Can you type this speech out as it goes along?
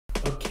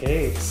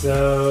Okay,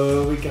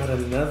 so we got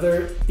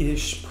another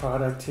ish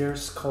product here.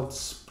 It's called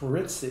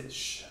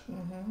SpritzISH.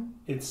 Mm-hmm.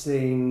 It's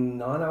a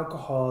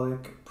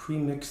non-alcoholic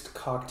pre-mixed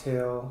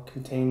cocktail.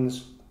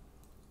 Contains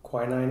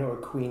quinine or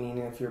quinine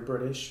if you're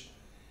British.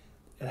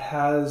 It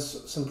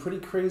has some pretty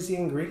crazy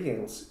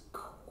ingredients.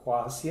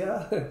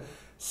 Quassia,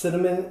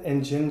 cinnamon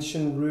and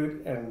gentian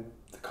root, and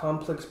the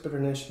complex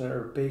bitterness and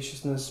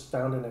herbaceousness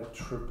found in a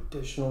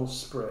traditional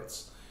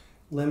spritz.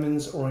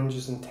 Lemons,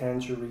 oranges, and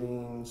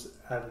tangerines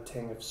add a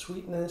tang of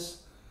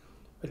sweetness.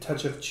 A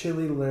touch of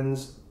chili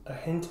lends a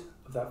hint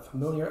of that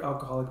familiar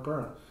alcoholic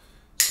burn.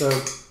 So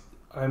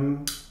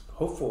I'm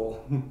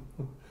hopeful.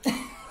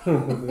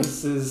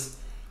 This is...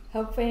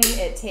 Hoping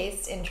it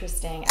tastes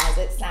interesting as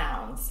it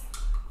sounds.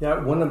 Yeah,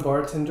 it won a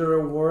Bartender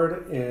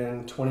Award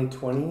in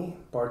 2020.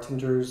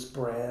 Bartender's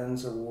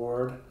Brands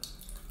Award.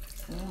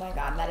 Oh my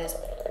god, that is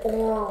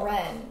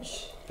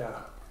orange. Yeah.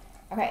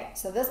 Okay,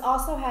 so this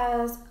also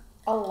has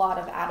a lot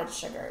of added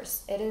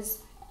sugars. It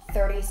is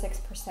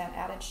 36%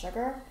 added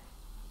sugar,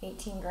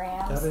 18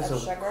 grams of sugar. That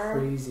is a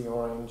crazy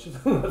orange.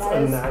 That's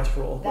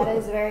unnatural. That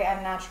is very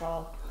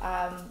unnatural.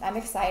 I'm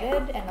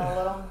excited and a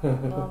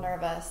little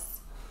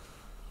nervous.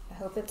 I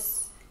hope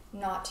it's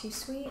not too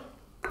sweet.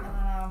 I don't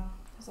know.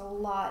 There's a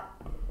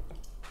lot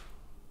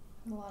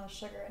of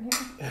sugar in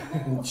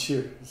here.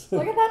 Cheers.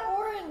 Look at that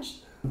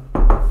orange.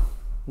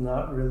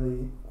 Not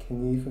really.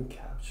 Can you even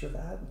capture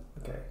that?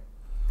 Okay.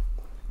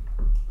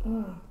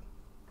 Mm.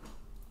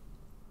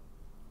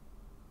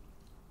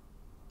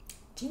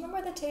 Do you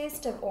remember the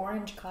taste of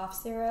orange cough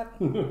syrup?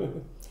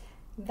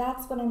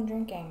 That's what I'm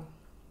drinking.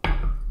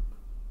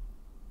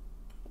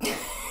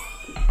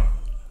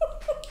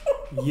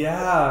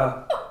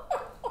 Yeah.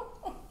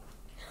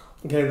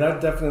 Okay,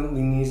 that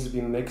definitely needs to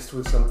be mixed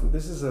with something.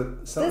 This is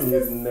something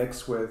you'd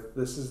mix with.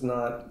 This is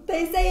not...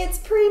 They say it's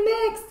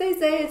pre-mixed. They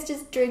say it's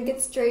just drink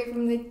it straight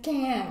from the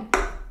can.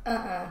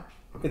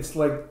 It's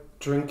like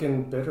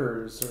drinking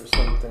bitters or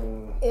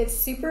something. It's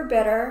super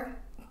bitter,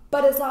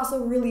 but it's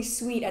also really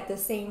sweet at the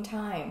same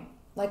time.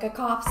 Like a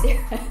cough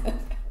syrup.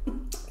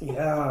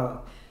 Yeah.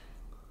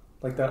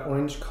 Like that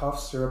orange cough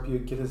syrup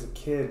you'd get as a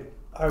kid.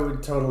 I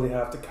would totally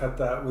have to cut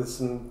that with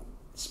some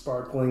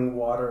sparkling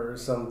water or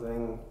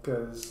something,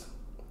 because...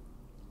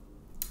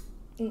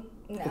 No.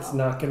 It's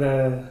not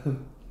gonna...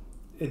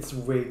 It's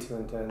way too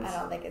intense. I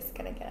don't think it's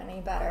gonna get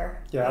any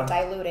better. Yeah.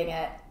 By diluting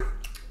it.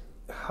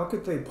 How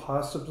could they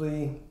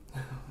possibly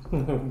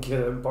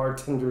get a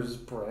Bartender's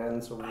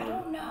Brands Award? I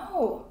don't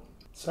know.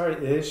 Sorry,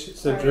 Ish.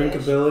 So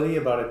drinkability,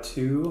 about a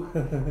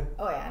 2?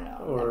 Oh yeah,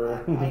 no.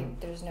 Or...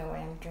 there's no way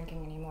I'm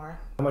drinking anymore.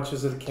 How much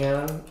is it a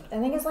can? I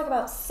think it's like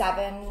about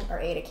 7 or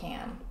 8 a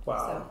can. Wow.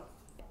 So,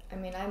 I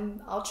mean,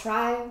 I'll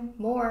try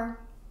more.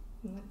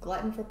 I'm a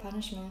glutton for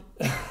punishment.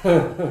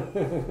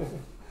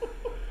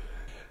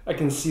 I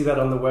can see that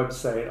on the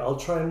website. I'll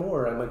try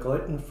more. I'm a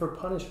glutton for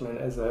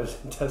punishment as a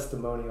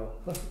testimonial.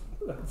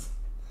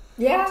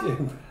 Yeah.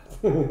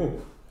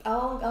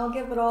 I'll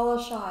give it all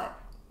a shot.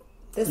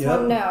 This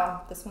one,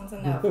 no. This one's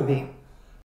a no for me.